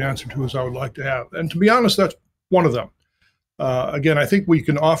satisfactory an answer to as I would like to have. And to be honest, that's one of them. Again, I think we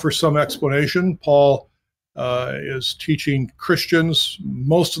can offer some explanation. Paul is teaching Christians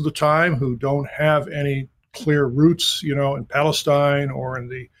most of the time who don't have any clear roots, in Palestine or in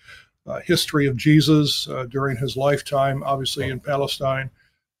the history of Jesus during his lifetime, obviously in Palestine.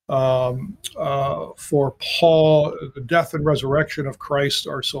 For Paul, the death and resurrection of Christ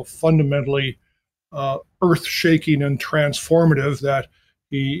are so fundamentally earth-shaking and transformative that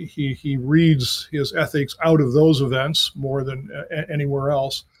he reads his ethics out of those events more than anywhere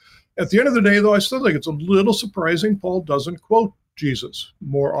else. At the end of the day, though, I still think it's a little surprising Paul doesn't quote Jesus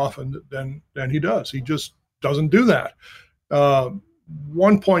more often than he does. He just doesn't do that.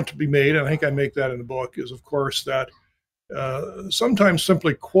 One point to be made, and I think I make that in the book, is, of course, that sometimes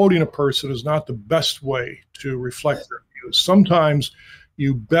simply quoting a person is not the best way to reflect their views. Sometimes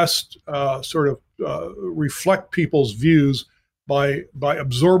you best reflect people's views by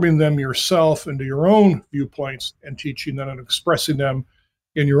absorbing them yourself into your own viewpoints and teaching them and expressing them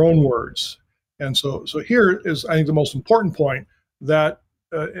in your own words. And so here is, I think, the most important point, that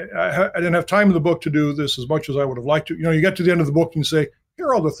I didn't have time in the book to do this as much as I would have liked to. You get to the end of the book and you say, here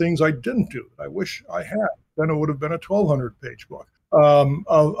are all the things I didn't do that I wish I had. Then it would have been a 1,200-page book.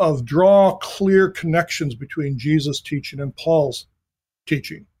 Of draw clear connections between Jesus' teaching and Paul's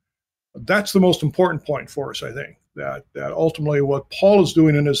teaching. That's the most important point for us, I think, that ultimately what Paul is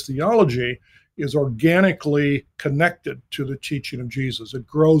doing in his theology is organically connected to the teaching of Jesus. It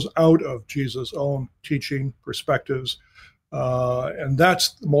grows out of Jesus' own teaching perspectives. And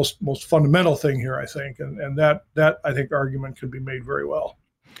that's the most fundamental thing here, I think. And that I think argument can be made very well.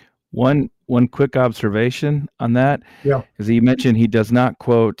 One quick observation on that is that you mentioned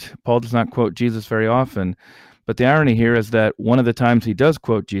Paul does not quote Jesus very often. But the irony here is that one of the times he does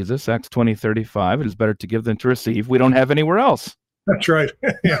quote Jesus, Acts 20:35, it is better to give than to receive. We don't have anywhere else. That's right.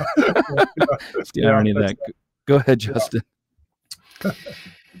 Yeah. That's the irony of that. Right. Go ahead, Justin.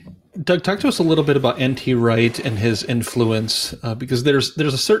 Doug, talk to us a little bit about N.T. Wright and his influence, because there's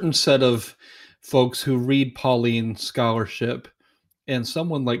a certain set of folks who read Pauline scholarship, and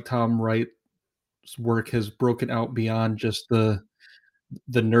someone like Tom Wright's work has broken out beyond just the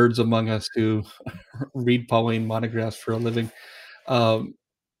nerds among us who read Pauline monographs for a living.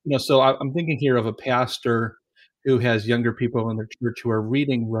 So I'm thinking here of a pastor who has younger people in their church who are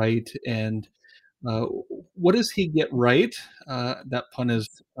reading right. And uh, what does he get right? That pun is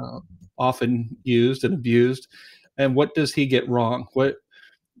often used and abused. And what does he get wrong? What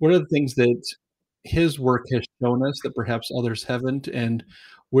are the things that his work has shown us that perhaps others haven't? And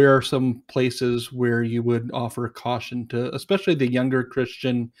where are some places where you would offer caution to, especially the younger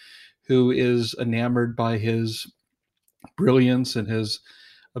Christian who is enamored by his brilliance and his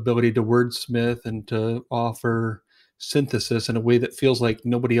ability to wordsmith and to offer synthesis in a way that feels like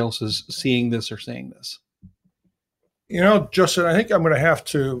nobody else is seeing this or saying this? Justin, I think I'm going to have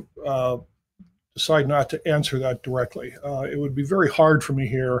to decide not to answer that directly. It would be very hard for me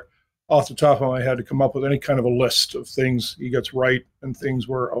here off the top of my head to come up with any kind of a list of things he gets right and things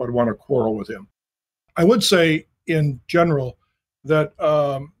where I would want to quarrel with him. I would say in general that,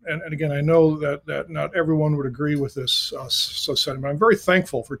 and again, I know that not everyone would agree with this sentiment. I'm very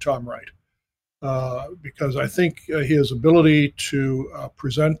thankful for Tom Wright because I think his ability to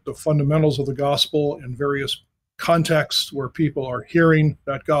present the fundamentals of the gospel in various contexts where people are hearing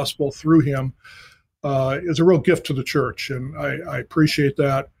that gospel through him is a real gift to the church, and I appreciate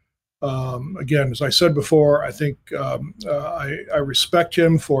that. Again, as I said before, I think I respect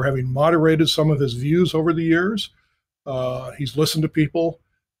him for having moderated some of his views over the years. He's listened to people,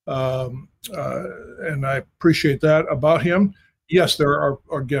 and I appreciate that about him. Yes, there are,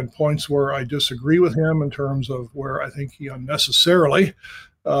 again, points where I disagree with him in terms of where I think he unnecessarily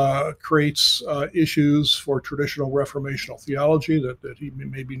creates issues for traditional reformational theology that he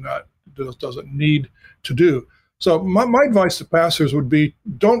maybe doesn't need to do. So my advice to pastors would be,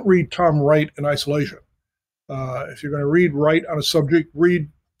 don't read Tom Wright in isolation. If you're going to read Wright on a subject, read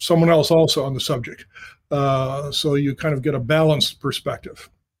someone else also on the subject. So you kind of get a balanced perspective.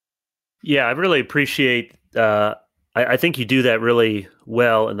 Yeah, I really appreciate, I think you do that really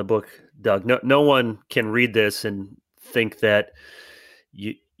well in the book, Doug. No one can read this and think that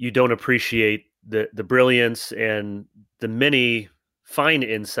you don't appreciate the brilliance and the many fine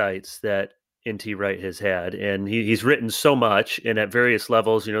insights that N.T. Wright has had. And he's written so much, and at various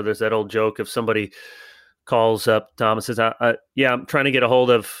levels. There's that old joke if somebody calls up Tom and says, I'm trying to get a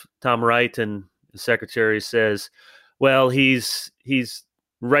hold of Tom Wright, and the secretary says, well, he's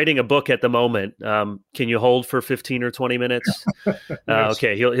writing a book at the moment. Can you hold for 15 or 20 minutes? Yes.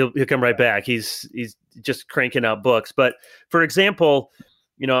 Okay, he'll come right back. He's just cranking out books. But for example,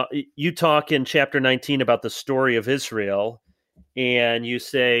 you talk in chapter 19 about the story of Israel, and you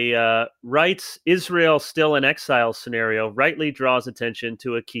say, Wright's Israel still in exile scenario rightly draws attention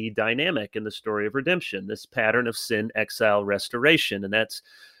to a key dynamic in the story of redemption, this pattern of sin, exile, restoration. And I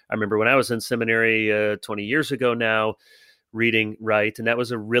remember when I was in seminary 20 years ago now, reading Wright, and that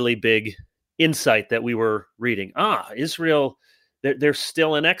was a really big insight that we were reading. Israel, they're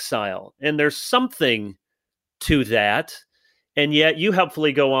still in exile, and there's something to that. And yet you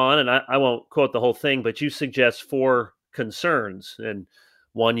helpfully go on, and I won't quote the whole thing, but you suggest 4 concerns. And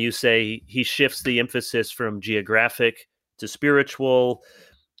one, you say he shifts the emphasis from geographic to spiritual.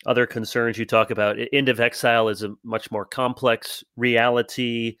 Other concerns you talk about, end of exile is a much more complex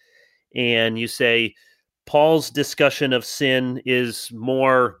reality. And you say Paul's discussion of sin is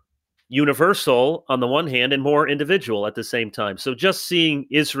more universal on the one hand and more individual at the same time. So just seeing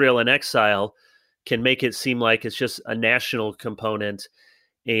Israel in exile can make it seem like it's just a national component,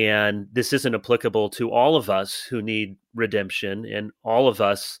 and this isn't applicable to all of us who need redemption, and all of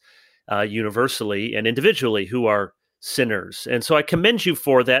us universally and individually who are sinners. And so I commend you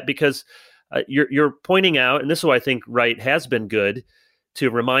for that, because you're pointing out, and this is why I think Wright has been good,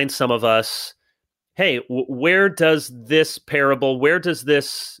 to remind some of us, hey, where does this parable, where does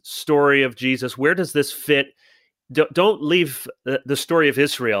this story of Jesus, where does this fit? Don't leave the story of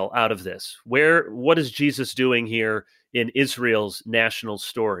Israel out of this. What is Jesus doing here in Israel's national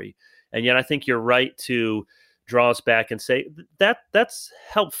story? And yet I think you're right to draw us back and say that's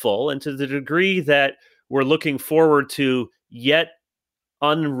helpful. And to the degree that we're looking forward to yet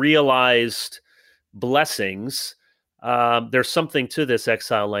unrealized blessings, there's something to this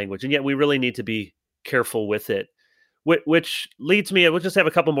exile language. And yet we really need to be careful with it. Which leads me, we'll just have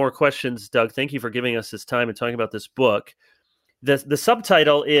a couple more questions, Doug. Thank you for giving us this time and talking about this book. The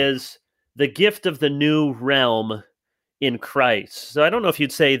subtitle is The Gift of the New Realm in Christ. So I don't know if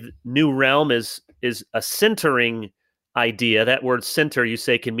you'd say new realm is a centering idea. That word center, you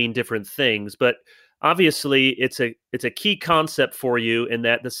say, can mean different things, but obviously it's a key concept for you in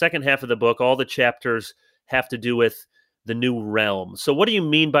that the second half of the book, all the chapters have to do with the new realm. So what do you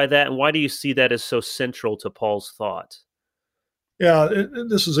mean by that, and why do you see that as so central to Paul's thought? Yeah,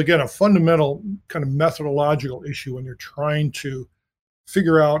 this is, again, a fundamental kind of methodological issue when you're trying to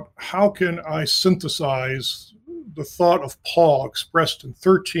figure out how can I synthesize the thought of Paul expressed in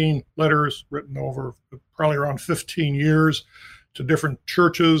 13 letters written over probably around 15 years to different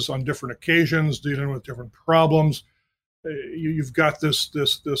churches on different occasions, dealing with different problems. You've got this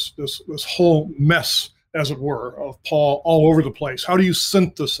whole mess, as it were, of Paul all over the place. How do you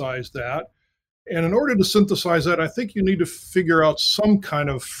synthesize that? And in order to synthesize that, I think you need to figure out some kind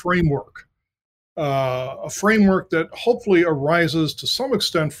of framework, a framework that hopefully arises to some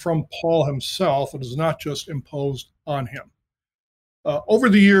extent from Paul himself and is not just imposed on him. Over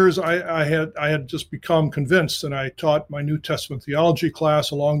the years, I had just become convinced, and I taught my New Testament theology class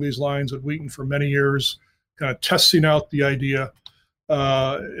along these lines at Wheaton for many years, kind of testing out the idea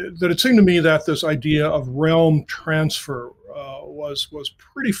that it seemed to me that this idea of realm transfer was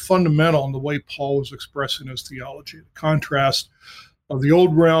pretty fundamental in the way Paul was expressing his theology. The contrast of the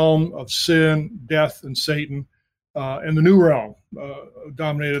old realm of sin, death, and Satan, and the new realm,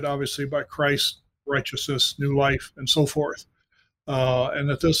 dominated obviously by Christ, righteousness, new life, and so forth. And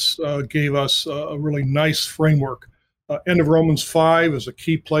that this gave us a really nice framework. End of Romans 5 is a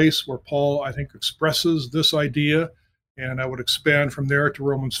key place where Paul, I think, expresses this idea. And I would expand from there to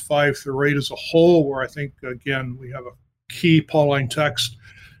Romans 5 through 8 as a whole, where I think, again, we have a key Pauline text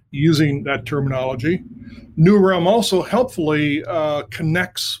using that terminology. New realm also helpfully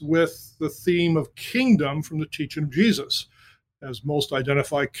connects with the theme of kingdom from the teaching of Jesus, as most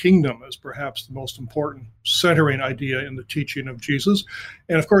identify kingdom as perhaps the most important centering idea in the teaching of Jesus.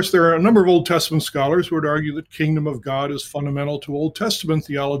 And of course, there are a number of Old Testament scholars who would argue that kingdom of God is fundamental to Old Testament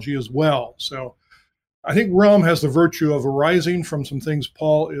theology as well. So I think realm has the virtue of arising from some things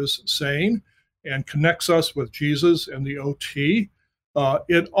Paul is saying and connects us with Jesus and the OT.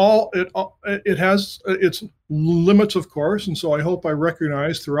 It has its limits, of course, and so I hope I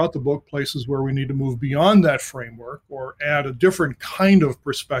recognize throughout the book places where we need to move beyond that framework or add a different kind of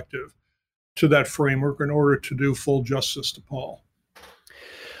perspective to that framework in order to do full justice to Paul.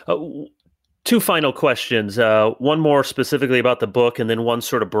 Two final questions, one more specifically about the book and then one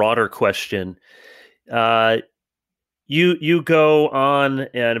sort of broader question. You go on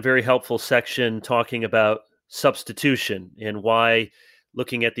in a very helpful section talking about substitution and why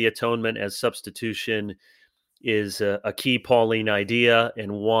looking at the atonement as substitution is a key Pauline idea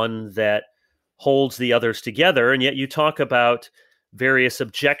and one that holds the others together. And yet you talk about various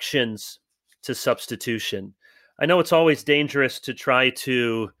objections to substitution. I know it's always dangerous to try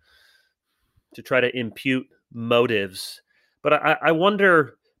to impute motives, but I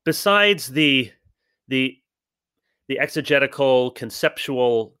wonder, besides the exegetical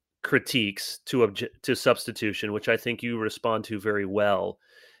conceptual critiques to substitution, which I think you respond to very well,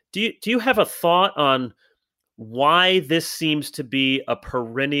 do you have a thought on why this seems to be a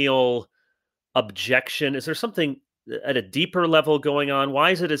perennial objection? Is there something at a deeper level going on? Why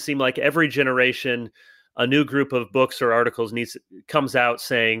does it seem like every generation a new group of books or articles comes out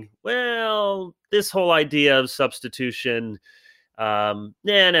saying, well, this whole idea of substitution,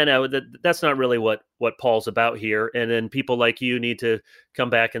 no, that's not really what Paul's about here. And then people like you need to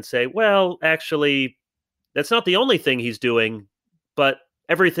come back and say, well, actually, that's not the only thing he's doing, but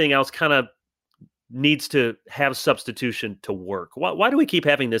everything else kind of needs to have substitution to work. Why do we keep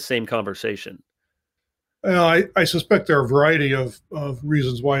having this same conversation? Well, I suspect there are a variety of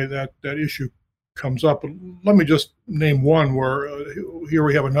reasons why that issue comes up. But let me just name one where here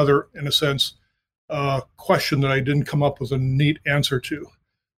we have another, in a sense, question that I didn't come up with a neat answer to.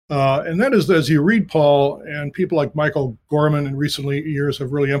 And that is, as you read Paul, and people like Michael Gorman in recent years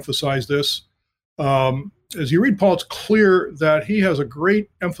have really emphasized this, as you read Paul, it's clear that he has a great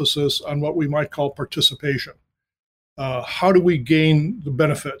emphasis on what we might call participation. How do we gain the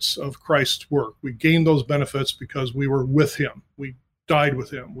benefits of Christ's work? We gain those benefits because we were with him. We died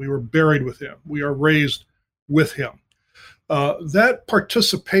with him. We were buried with him. We are raised with him. That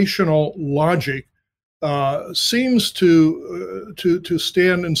participational logic seems to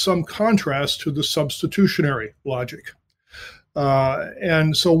stand in some contrast to the substitutionary logic.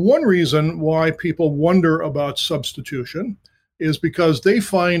 And so one reason why people wonder about substitution is because they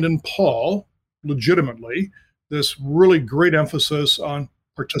find in Paul, legitimately, this really great emphasis on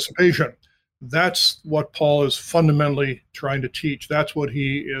participation. That's what Paul is fundamentally trying to teach. That's what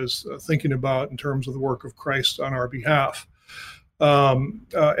he is thinking about in terms of the work of Christ on our behalf.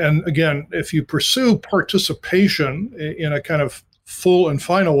 And again, if you pursue participation in a kind of full and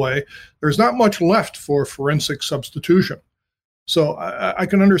final way, there's not much left for forensic substitution. So I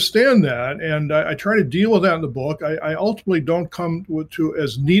can understand that, and I try to deal with that in the book. I ultimately don't come to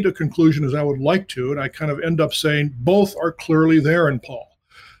as neat a conclusion as I would like to, and I kind of end up saying both are clearly there in Paul.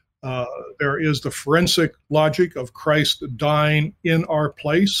 There is the forensic logic of Christ dying in our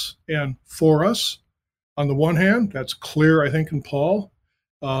place and for us. On the one hand, that's clear, I think, in Paul.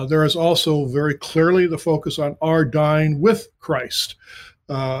 There is also very clearly the focus on our dying with Christ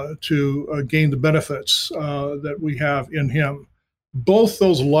to gain the benefits that we have in him. Both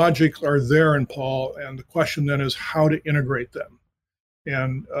those logics are there in Paul, and the question then is how to integrate them.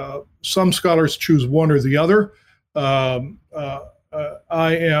 And some scholars choose one or the other. I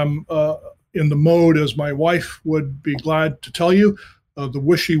am in the mode, as my wife would be glad to tell you, the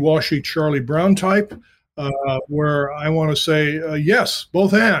wishy-washy Charlie Brown type, where I want to say, yes,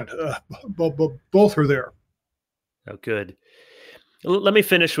 both and. Both are there. Oh, good. Let me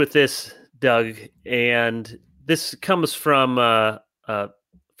finish with this, Doug. And this comes from a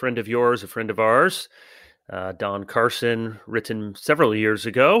friend of yours, a friend of ours, Don Carson, written several years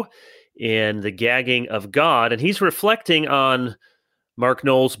ago in The Gagging of God. And he's reflecting on Mark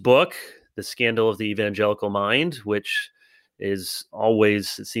Noll's book, The Scandal of the Evangelical Mind, which is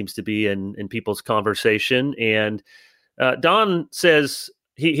always, it seems to be, in people's conversation. And Don says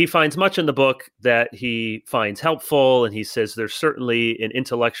he finds much in the book that he finds helpful, and he says there's certainly an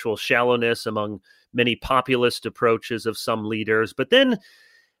intellectual shallowness among many populist approaches of some leaders. But then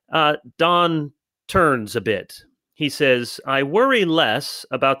Don turns a bit. He says, I worry less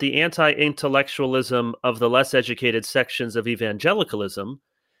about the anti-intellectualism of the less educated sections of evangelicalism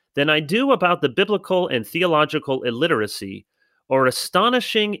than I do about the biblical and theological illiteracy or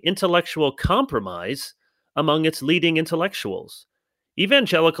astonishing intellectual compromise among its leading intellectuals.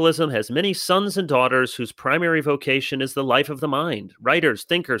 Evangelicalism has many sons and daughters whose primary vocation is the life of the mind, writers,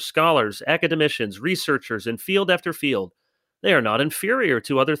 thinkers, scholars, academicians, researchers in field after field. They are not inferior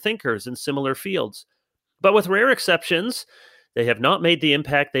to other thinkers in similar fields. But with rare exceptions, they have not made the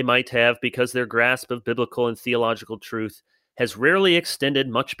impact they might have because their grasp of biblical and theological truth has rarely extended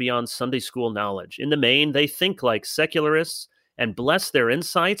much beyond Sunday school knowledge. In the main, they think like secularists and bless their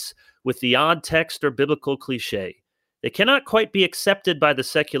insights with the odd text or biblical cliche. They cannot quite be accepted by the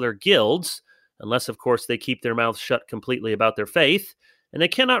secular guilds, unless, of course, they keep their mouths shut completely about their faith, and they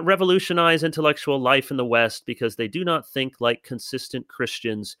cannot revolutionize intellectual life in the West because they do not think like consistent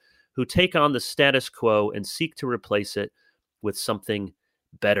Christians who take on the status quo and seek to replace it with something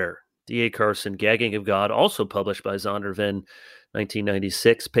better. D.A. Carson, Gagging of God, also published by Zondervan,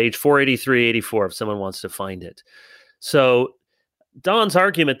 1996, page 483-84, if someone wants to find it. So Don's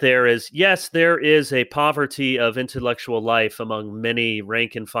argument there is, yes, there is a poverty of intellectual life among many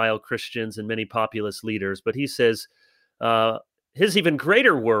rank-and-file Christians and many populist leaders, but he says his even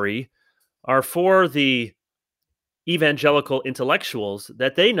greater worry are for the evangelical intellectuals,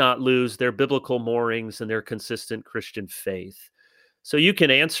 that they not lose their biblical moorings and their consistent Christian faith. So you can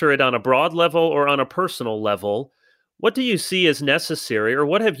answer it on a broad level or on a personal level. What do you see as necessary, or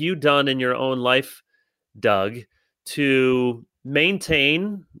what have you done in your own life, Doug, to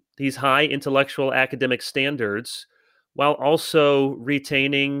maintain these high intellectual academic standards while also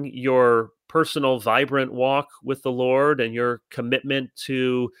retaining your personal vibrant walk with the Lord and your commitment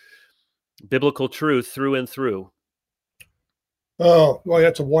to biblical truth through and through? Oh, well,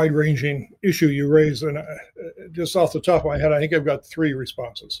 that's a wide-ranging issue you raise. And just off the top of my head, I think I've got three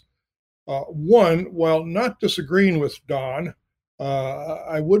responses. One, while not disagreeing with Don,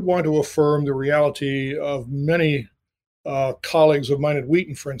 I would want to affirm the reality of many colleagues of mine at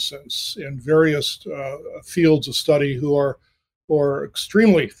Wheaton, for instance, in various fields of study who are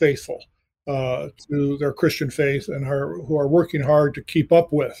extremely faithful to their Christian faith and who are working hard to keep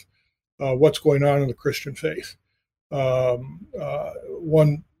up with what's going on in the Christian faith.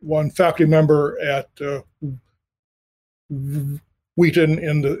 One faculty member at Wheaton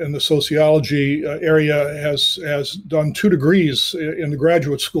in the sociology area has done 2 degrees in the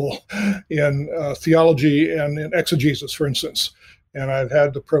graduate school in theology and in exegesis, for instance. And I've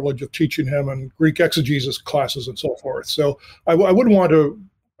had the privilege of teaching him in Greek exegesis classes and so forth. So I would want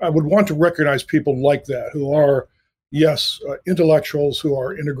to recognize people like that who are, yes, intellectuals who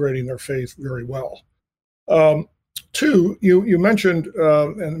are integrating their faith very well. Two, you mentioned,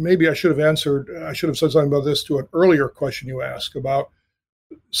 and maybe I should have said something about this to an earlier question you asked about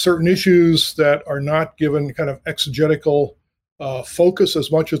certain issues that are not given kind of exegetical focus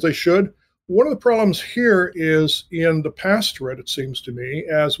as much as they should. One of the problems here is in the pastorate, it seems to me,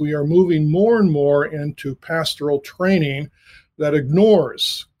 as we are moving more and more into pastoral training that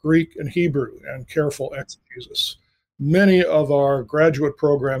ignores Greek and Hebrew and careful exegesis. Many of our graduate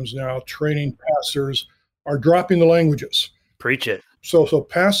programs now training pastors are dropping the languages. Preach it. So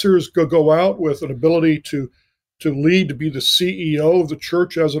pastors go out with an ability to lead, to be the CEO of the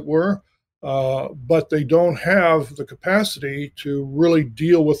church, as it were, but they don't have the capacity to really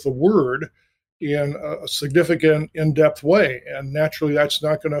deal with the word in a significant, in-depth way. And naturally, that's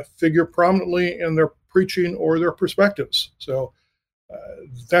not going to figure prominently in their preaching or their perspectives. So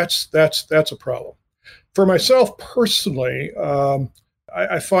that's a problem. For myself personally,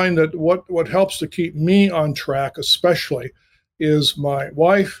 I find that what helps to keep me on track, especially, is my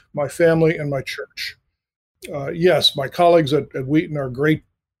wife, my family, and my church. Yes, my colleagues at Wheaton are great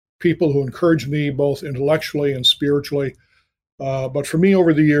people who encourage me both intellectually and spiritually. But for me,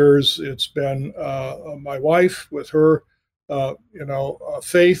 over the years, it's been my wife with her,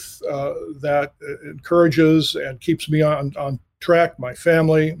 faith that encourages and keeps me on track. My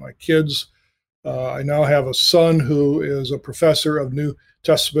family, my kids. I now have a son who is a professor of New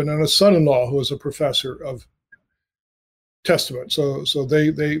Testament and a son-in-law who is a professor of Testament. So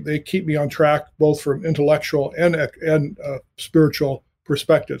they keep me on track both from intellectual and spiritual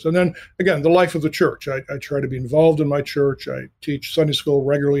perspectives. And then again, the life of the church. I try to be involved in my church. I teach Sunday school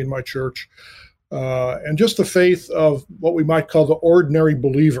regularly in my church, and just the faith of what we might call the ordinary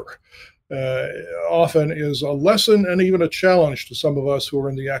believer often is a lesson and even a challenge to some of us who are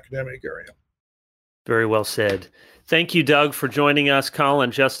in the academic area. Very well said. Thank you, Doug, for joining us.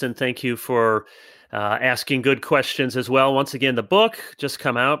 Colin, Justin, thank you for asking good questions as well. Once again, the book just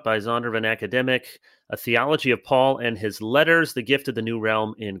come out by Zondervan Academic, A Theology of Paul and His Letters, The Gift of the New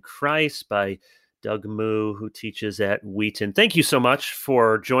Realm in Christ by Doug Moo, who teaches at Wheaton. Thank you so much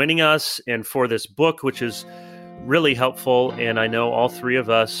for joining us and for this book, which is really helpful. And I know all three of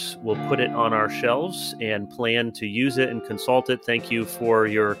us will put it on our shelves and plan to use it and consult it. Thank you for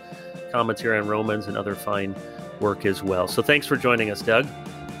your commentary on Romans and other fine work as well. So thanks for joining us, Doug.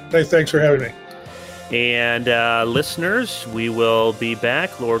 Hey, thanks for having me. And listeners, we will be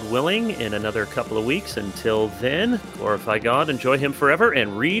back, Lord willing, in another couple of weeks. Until then, glorify God, enjoy Him forever,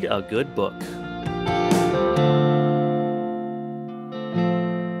 and read a good book.